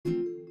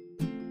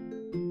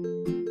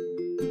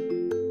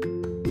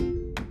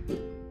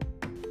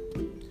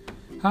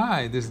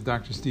Hi, this is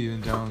Dr.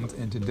 Stephen Jones,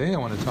 and today I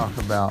want to talk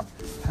about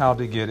how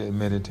to get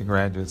admitted to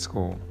graduate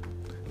school.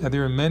 Now,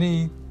 there are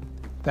many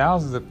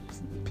thousands of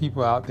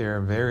people out there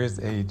of various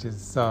ages,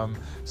 some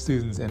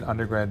students in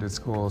undergraduate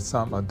school,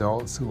 some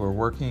adults who are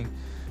working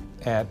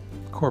at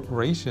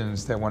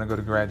corporations that want to go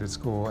to graduate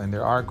school, and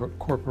there are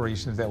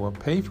corporations that will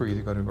pay for you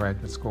to go to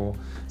graduate school.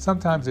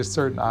 Sometimes there's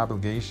certain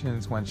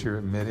obligations once you're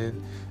admitted,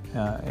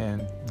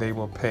 and they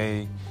will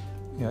pay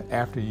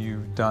after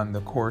you've done the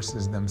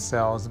courses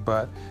themselves,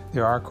 but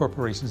there are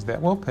corporations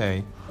that will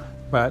pay.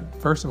 But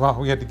first of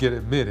all, we have to get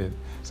admitted.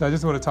 So I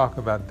just want to talk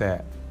about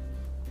that.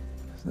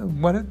 So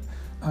what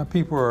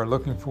people are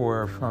looking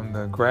for from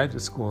the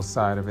graduate school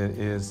side of it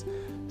is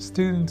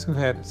students who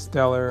had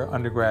stellar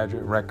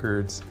undergraduate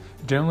records,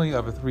 generally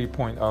of a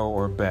 3.0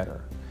 or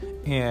better.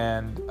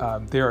 And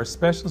there are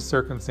special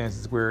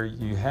circumstances where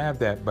you have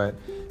that, but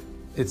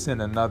it's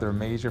in another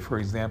major. For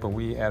example,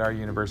 we at our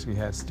university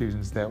had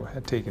students that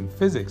had taken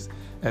physics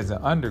as an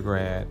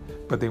undergrad,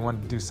 but they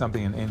wanted to do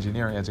something in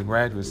engineering as a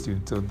graduate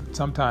student. So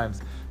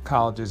sometimes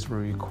colleges will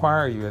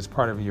require you as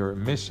part of your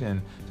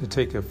admission to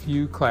take a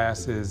few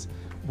classes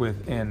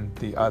within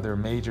the other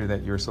major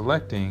that you're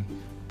selecting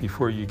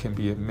before you can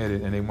be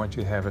admitted, and they want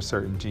you to have a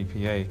certain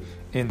GPA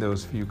in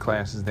those few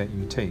classes that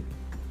you take.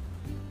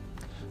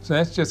 So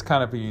that's just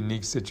kind of a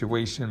unique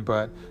situation,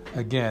 but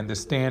again, the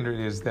standard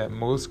is that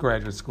most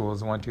graduate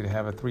schools want you to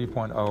have a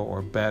 3.0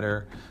 or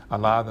better. A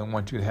lot of them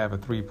want you to have a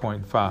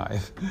 3.5,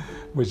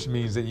 which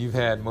means that you've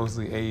had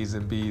mostly A's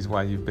and B's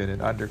while you've been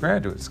in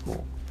undergraduate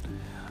school.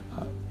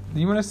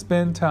 You want to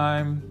spend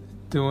time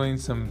doing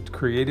some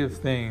creative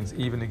things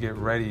even to get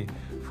ready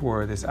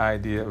for this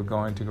idea of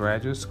going to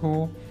graduate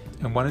school.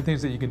 And one of the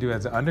things that you can do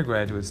as an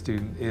undergraduate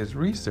student is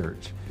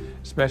research,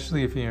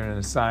 especially if you're in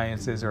the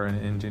sciences or in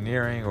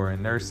engineering or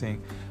in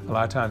nursing. A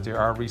lot of times there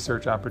are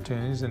research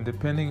opportunities, and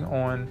depending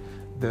on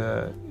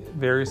the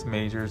various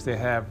majors, they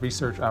have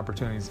research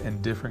opportunities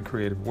in different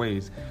creative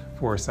ways.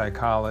 For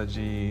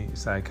psychology,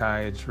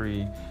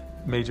 psychiatry,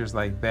 majors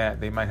like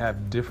that, they might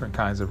have different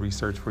kinds of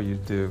research for you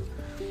to do.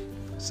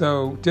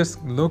 So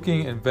just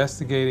looking,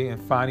 investigating,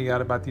 and finding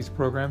out about these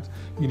programs,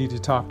 you need to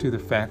talk to the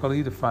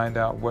faculty to find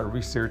out what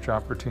research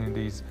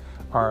opportunities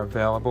are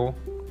available,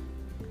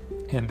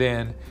 and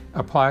then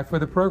apply for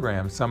the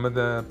program. Some of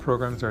the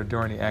programs are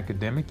during the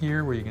academic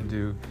year where you can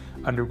do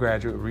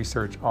undergraduate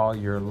research all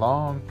year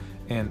long,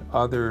 and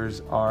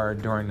others are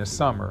during the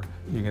summer.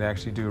 You can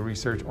actually do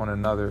research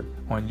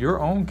on your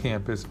own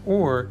campus,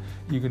 or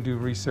you can do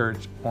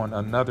research on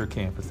another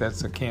campus.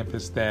 That's a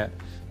campus that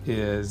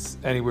is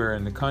anywhere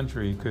in the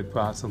country could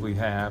possibly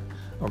have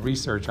a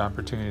research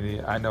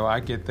opportunity. I know I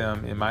get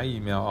them in my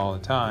email all the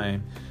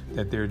time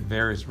that there are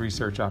various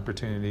research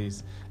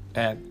opportunities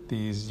at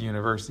these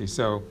universities.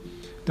 So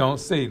don't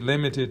stay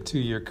limited to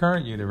your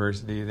current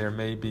university. There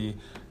may be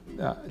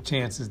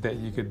chances that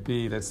you could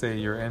be, let's say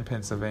you're in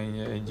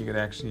Pennsylvania and you could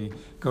actually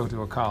go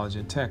to a college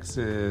in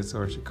Texas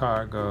or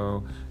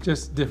Chicago,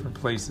 just different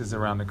places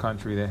around the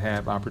country that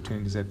have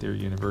opportunities at their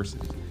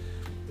university.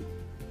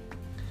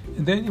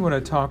 And then you want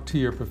to talk to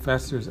your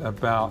professors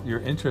about your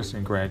interest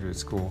in graduate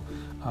school.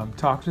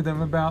 Talk to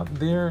them about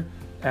their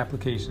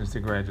applications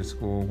to graduate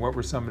school. What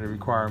were some of the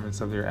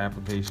requirements of their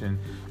application?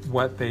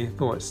 What they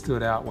thought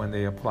stood out when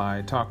they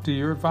applied. Talk to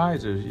your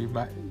advisors.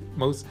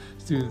 Most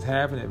students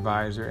have an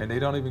advisor, and they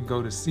don't even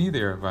go to see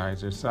their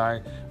advisor. So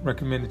I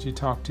recommend that you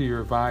talk to your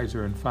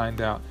advisor and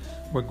find out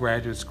what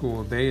graduate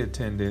school they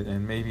attended,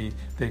 and maybe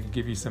they can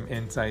give you some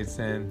insights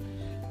in.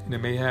 They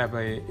may have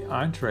an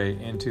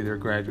entree into their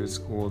graduate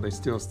school. They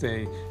still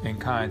stay in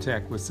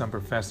contact with some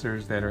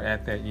professors that are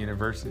at that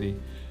university.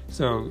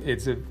 So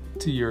it's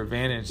to your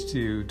advantage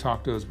to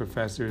talk to those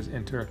professors,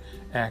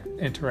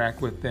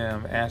 interact with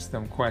them, ask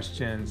them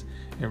questions,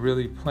 and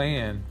really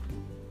plan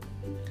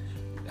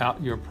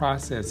out your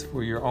process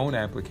for your own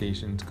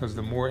applications, because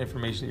the more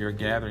information you're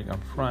gathering up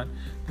front,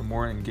 the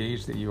more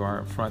engaged that you are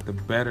up front, the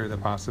better the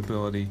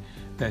possibility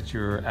that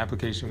your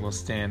application will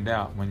stand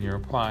out when you're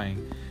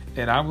applying.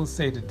 And I will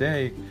say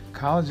today,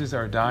 colleges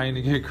are dying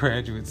to get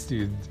graduate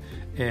students.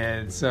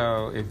 And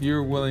so if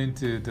you're willing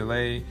to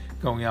delay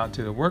going out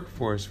to the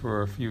workforce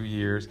for a few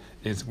years,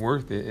 it's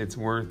worth it. It's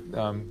worth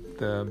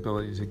the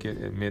ability to get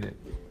admitted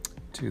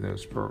to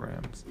those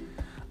programs.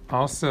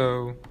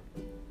 Also,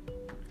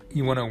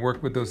 you want to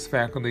work with those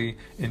faculty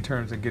in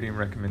terms of getting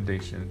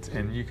recommendations,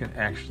 and you can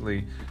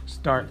actually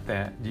start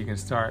that. You can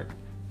start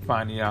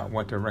finding out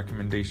what the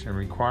recommendation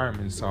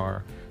requirements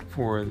are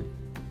for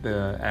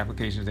the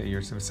applications that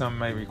you're submitting. Some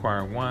may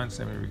require one,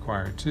 some may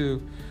require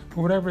two, but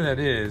whatever that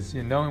is,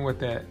 knowing what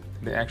the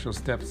actual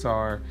steps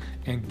are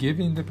and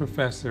giving the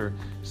professor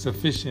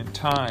sufficient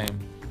time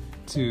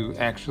to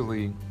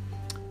actually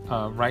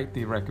write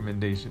the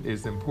recommendation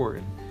is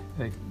important.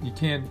 You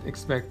can't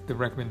expect the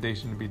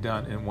recommendation to be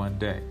done in one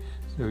day.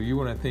 So you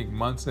want to think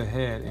months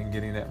ahead in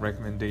getting that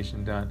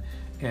recommendation done.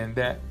 and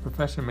that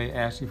professor may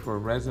ask you for a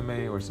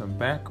resume or some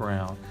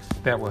background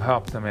that will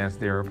help them as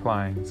they're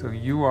applying. So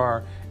you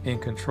are in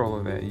control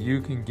of that.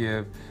 You can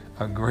give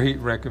a great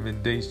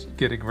recommendation,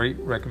 get a great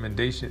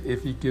recommendation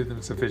if you give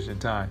them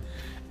sufficient time.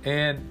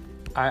 And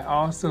I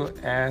also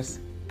ask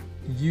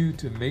you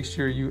to make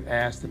sure you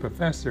ask the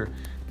professor,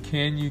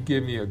 can you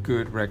give me a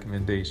good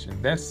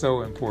recommendation? That's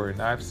so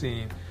important. I've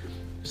seen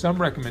some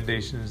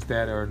recommendations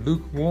that are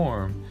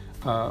lukewarm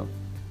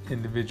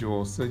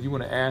individuals. So you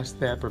want to ask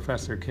that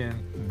professor, can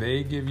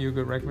they give you a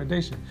good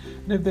recommendation?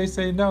 And if they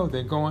say no,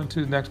 then go on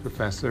to the next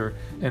professor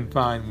and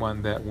find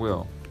one that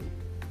will.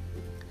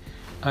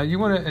 You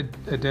want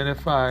to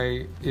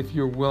identify if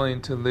you're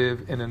willing to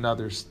live in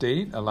another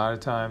state. A lot of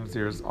times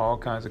there's all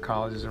kinds of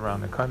colleges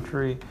around the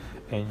country,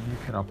 and you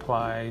can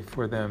apply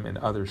for them in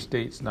other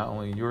states, not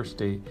only your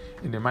state,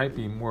 and there might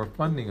be more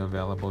funding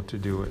available to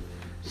do it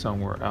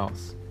somewhere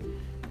else.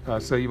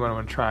 So you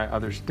want to try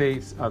other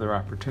states, other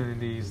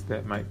opportunities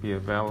that might be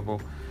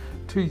available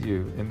to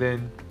you. And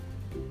then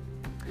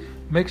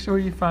make sure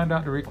you find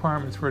out the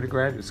requirements for the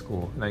graduate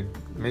school. Like,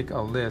 make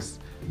a list.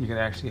 You can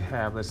actually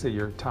have, let's say,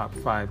 your top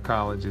 5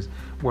 colleges.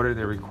 What are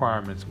their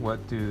requirements?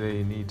 What do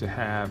they need to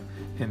have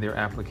in their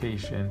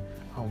application?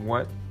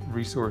 What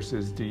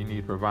resources do you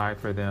need to provide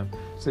for them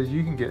so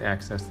you can get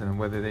access to them?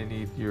 Whether they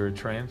need your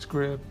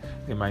transcript,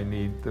 they might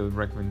need the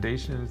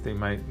recommendations, they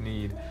might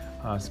need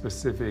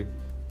specific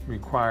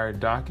required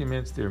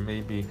documents, there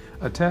may be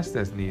a test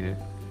that's needed.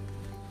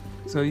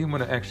 So you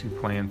want to actually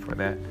plan for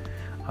that.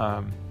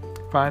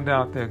 Find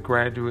out the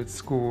graduate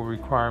school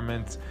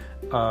requirements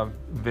of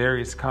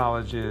various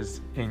colleges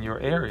in your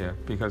area,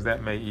 because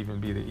that may even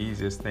be the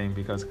easiest thing,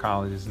 because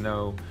colleges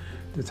know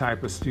the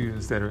type of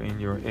students that are in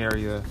your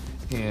area,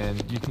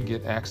 and you can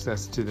get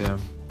access to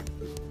them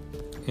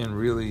and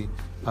really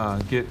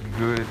get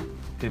good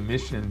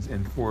admissions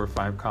in 4 or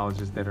 5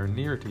 colleges that are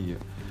near to you.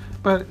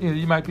 But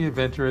you might be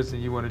adventurous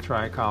and you want to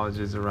try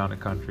colleges around the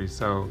country,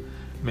 so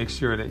make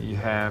sure that you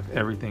have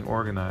everything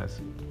organized.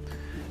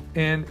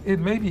 And it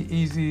may be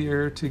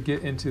easier to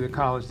get into the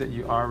college that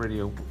you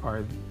already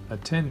are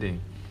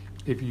attending.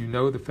 If you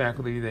know the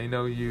faculty, they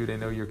know you, they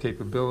know your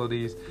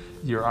capabilities,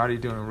 you're already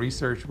doing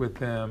research with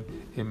them,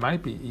 it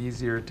might be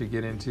easier to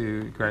get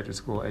into graduate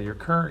school at your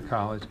current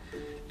college.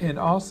 And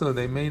also,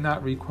 they may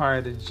not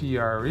require the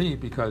GRE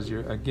because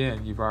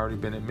you've already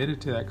been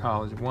admitted to that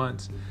college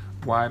once.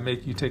 Why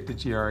make you take the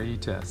GRE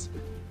test?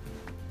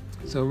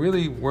 So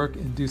really work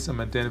and do some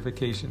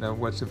identification of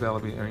what's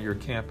available on your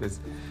campus.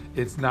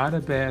 It's not a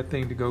bad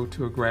thing to go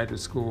to a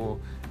graduate school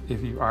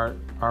if you are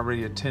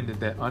already attended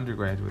that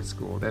undergraduate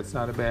school. That's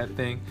not a bad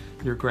thing.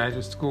 Your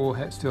graduate school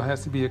still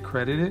has to be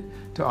accredited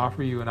to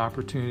offer you an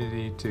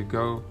opportunity to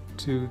go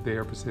to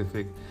their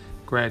specific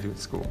graduate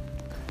school.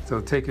 So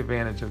take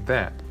advantage of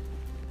that.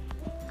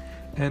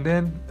 And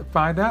then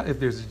find out if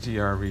there's a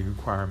GRE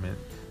requirement.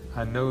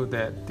 I know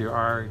that there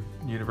are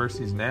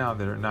universities now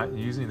that are not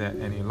using that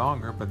any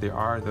longer, but there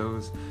are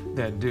those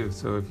that do.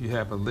 So if you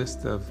have a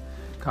list of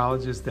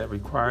colleges that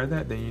require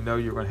that, then you know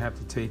you're going to have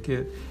to take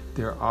it.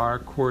 There are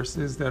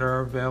courses that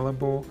are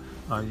available.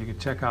 You can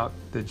check out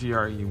the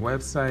GRE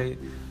website.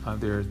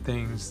 There are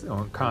things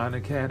on Khan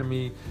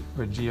Academy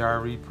for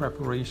GRE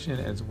preparation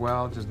as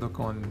well. Just look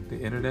on the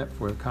internet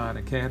for Khan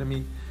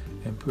Academy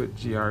and put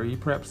GRE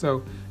prep.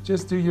 So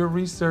just do your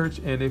research,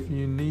 and if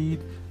you need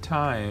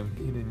time,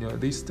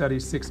 at least study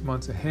 6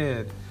 months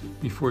ahead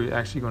before you're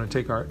actually going to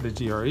take the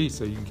GRE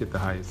so you can get the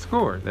highest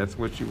score. That's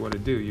what you want to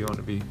do. You want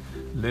to be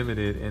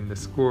limited in the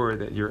score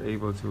that you're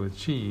able to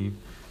achieve,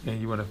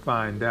 and you want to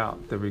find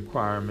out the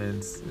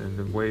requirements and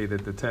the way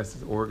that the test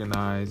is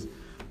organized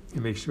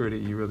and make sure that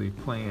you really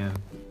plan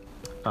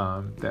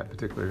that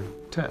particular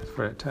test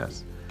for that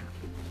test.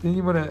 Then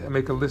you want to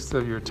make a list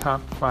of your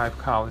top 5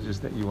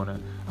 colleges that you want to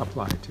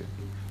apply to.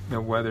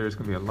 Whether it's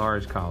going to be a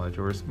large college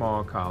or a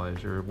small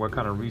college, or what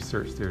kind of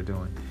research they're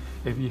doing.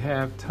 If you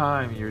have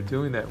time and you're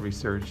doing that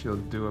research, you'll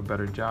do a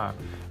better job.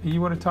 And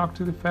you want to talk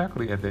to the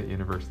faculty at that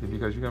university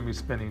because you're going to be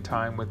spending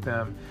time with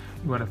them.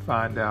 You want to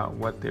find out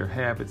what their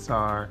habits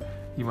are.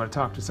 You want to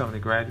talk to some of the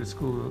graduate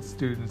school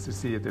students to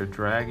see if they're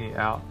dragging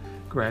out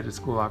graduate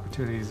school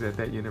opportunities at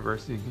that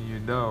university. You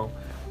know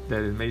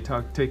that it may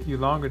take you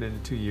longer than the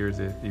 2 years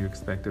that you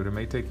expected. It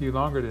may take you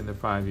longer than the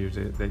 5 years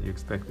that you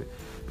expected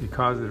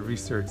because of the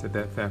research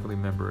that faculty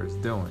member is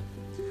doing,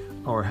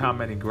 or how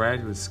many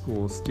graduate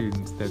school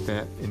students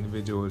that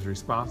individual is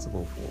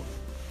responsible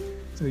for.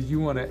 So you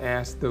want to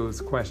ask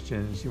those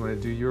questions. You want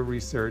to do your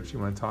research. You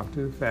want to talk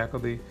to the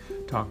faculty,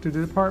 talk to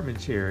the department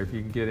chair if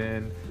you can get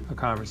in a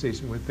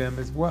conversation with them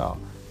as well.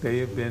 They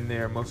have been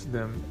there, most of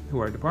them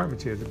who are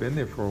department chairs have been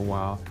there for a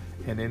while,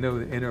 and they know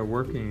the inner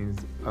workings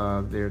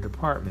of their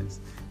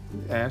departments.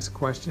 Ask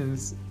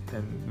questions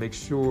and make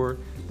sure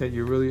that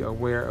you're really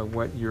aware of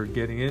what you're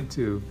getting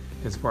into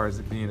as far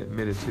as being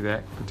admitted to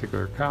that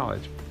particular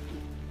college.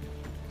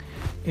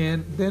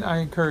 And then I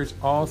encourage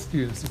all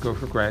students to go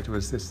for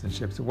graduate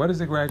assistantship. So what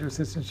is a graduate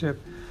assistantship?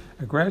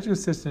 A graduate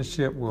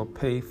assistantship will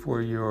pay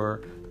for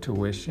your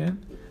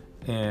tuition,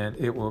 and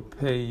it will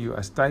pay you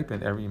a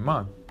stipend every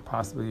month.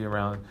 possibly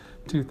around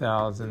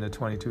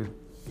 $2,000 to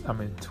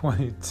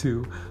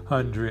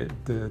 $2,200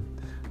 to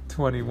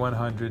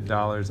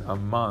 $2,100 a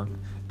month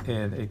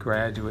in a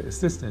graduate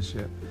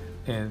assistantship.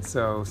 And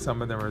so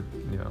some of them are,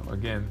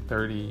 again,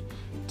 $32,000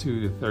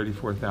 to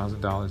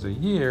 $34,000 a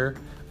year.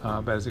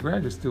 But as a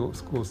graduate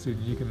school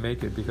student, you can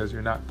make it because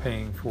you're not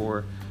paying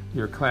for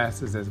your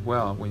classes as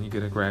well when you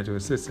get a graduate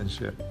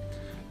assistantship.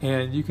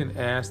 And you can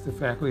ask the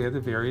faculty at the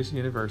various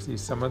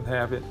universities. Some of them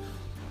have it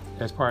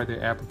as part of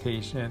their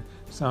application.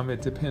 Some,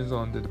 it depends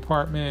on the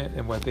department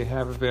and what they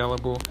have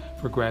available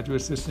for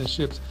graduate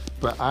assistantships.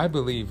 But I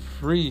believe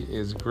free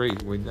is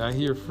great. When I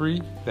hear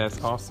free,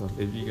 that's awesome.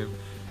 If you can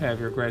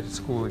have your graduate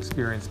school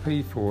experience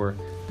paid for,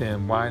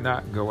 then why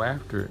not go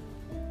after it?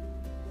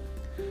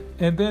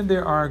 And then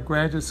there are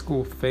graduate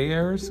school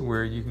fairs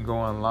where you can go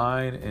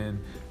online and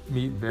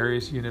meet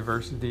various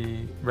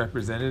university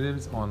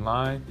representatives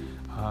online.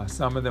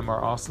 Some of them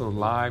are also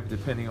live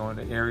depending on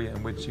the area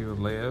in which you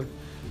live.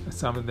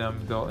 Some of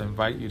them, they'll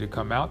invite you to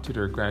come out to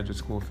their graduate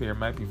school fair. It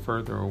might be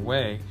further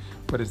away,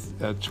 but it's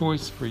a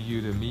choice for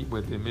you to meet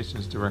with the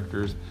admissions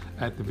directors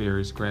at the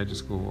various graduate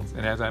schools.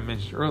 And as I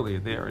mentioned earlier,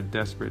 they are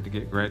desperate to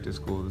get graduate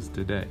schools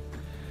today.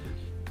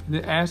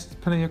 Then ask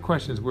plenty of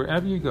questions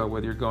wherever you go,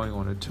 whether you're going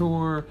on a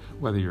tour,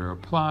 whether you're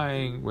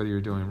applying, whether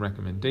you're doing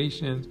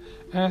recommendations.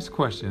 Ask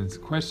questions.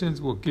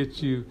 Questions will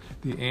get you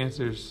the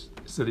answers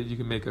so that you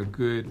can make a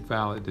good,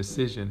 valid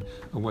decision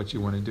of what you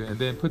want to do. And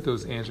then put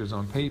those answers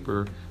on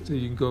paper so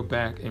you can go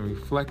back and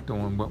reflect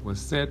on what was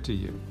said to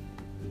you.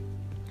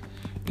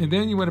 And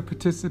then you want to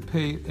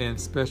participate in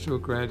special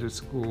graduate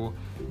school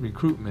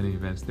recruitment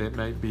events. That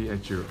might be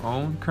at your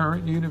own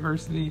current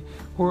university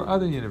or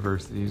other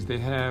universities. They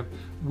have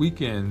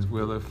weekends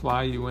where they'll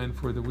fly you in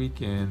for the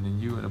weekend,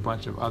 and you and a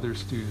bunch of other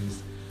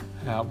students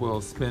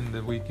will spend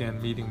the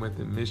weekend meeting with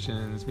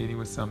admissions, meeting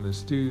with some of the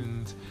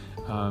students,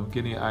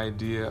 getting an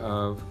idea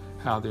of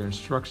how their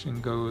instruction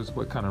goes,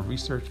 what kind of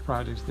research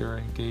projects they're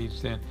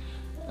engaged in.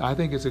 I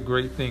think it's a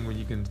great thing when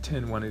you can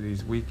attend one of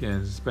these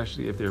weekends,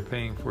 especially if they're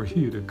paying for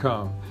you to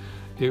come.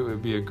 It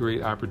would be a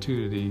great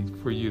opportunity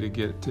for you to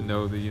get to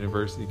know the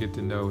university, get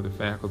to know the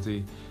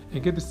faculty,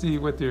 and get to see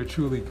what they're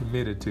truly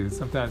committed to.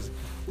 Sometimes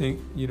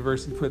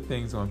universities put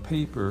things on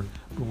paper,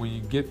 but when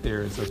you get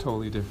there, it's a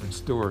totally different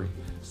story.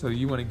 So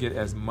you want to get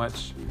as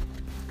much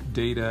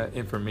data,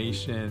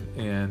 information,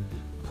 and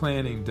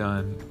planning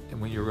done.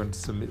 And when you're going to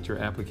submit your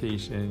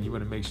application, you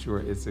want to make sure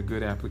it's a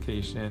good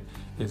application,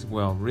 it's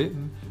well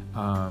written,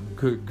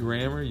 good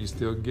grammar. You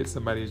still get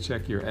somebody to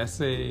check your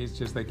essays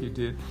just like you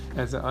did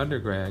as an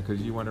undergrad, because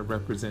you want to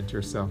represent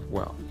yourself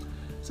well.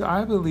 So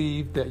I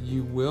believe that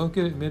you will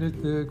get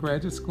admitted to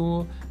graduate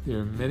school. There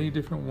are many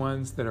different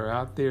ones that are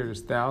out there.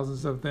 There's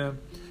thousands of them.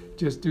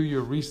 Just do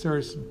your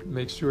research.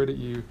 Make sure that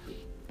you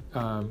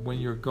when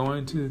you're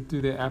going to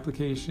do the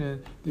application,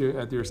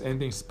 there's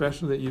anything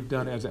special that you've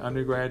done as an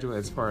undergraduate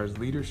as far as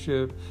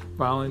leadership,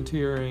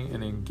 volunteering,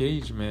 and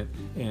engagement,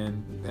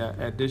 and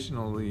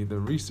additionally the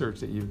research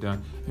that you've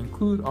done.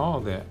 Include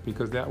all that,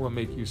 because that will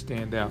make you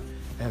stand out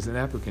as an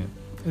applicant.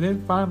 And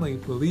then finally,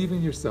 believe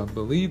in yourself.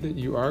 Believe that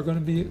you are going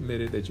to be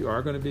admitted, that you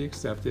are going to be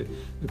accepted.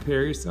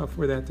 Prepare yourself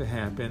for that to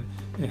happen,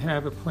 and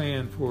have a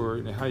plan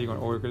for how you're going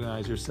to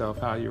organize yourself,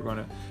 how you're going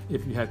to,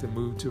 if you had to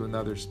move to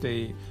another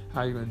state,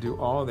 how you're going to do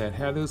all that.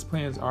 Have those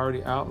plans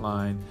already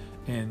outlined,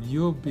 and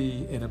you'll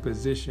be in a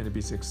position to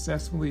be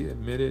successfully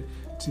admitted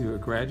to a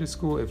graduate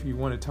school. If you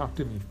want to talk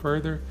to me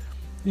further,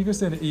 you can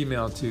send an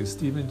email to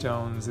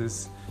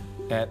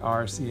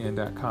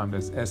stephenjones@rcn.com.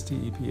 That's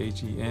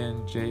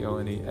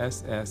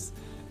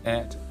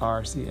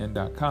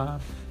StephenJones@rcn.com.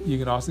 You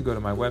can also go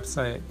to my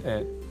website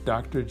at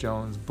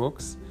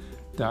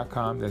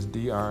drjonesbooks.com. That's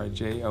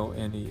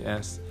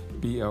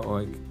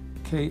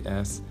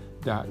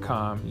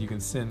DRJONESBOOKS.com. You can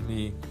send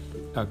me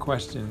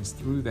questions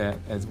through that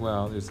as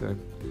well. There's a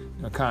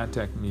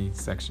contact me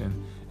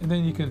section. And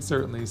then you can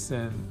certainly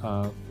send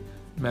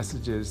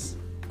messages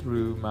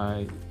through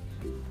my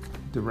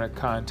direct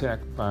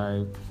contact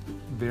by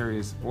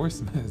various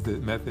voice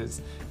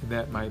methods, and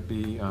that might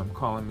be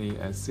calling me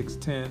at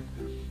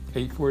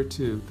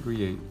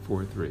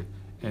 610-842-3843.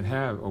 And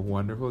have a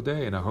wonderful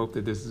day, and I hope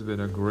that this has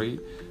been a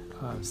great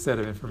set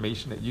of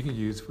information that you can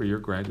use for your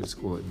graduate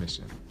school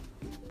admission.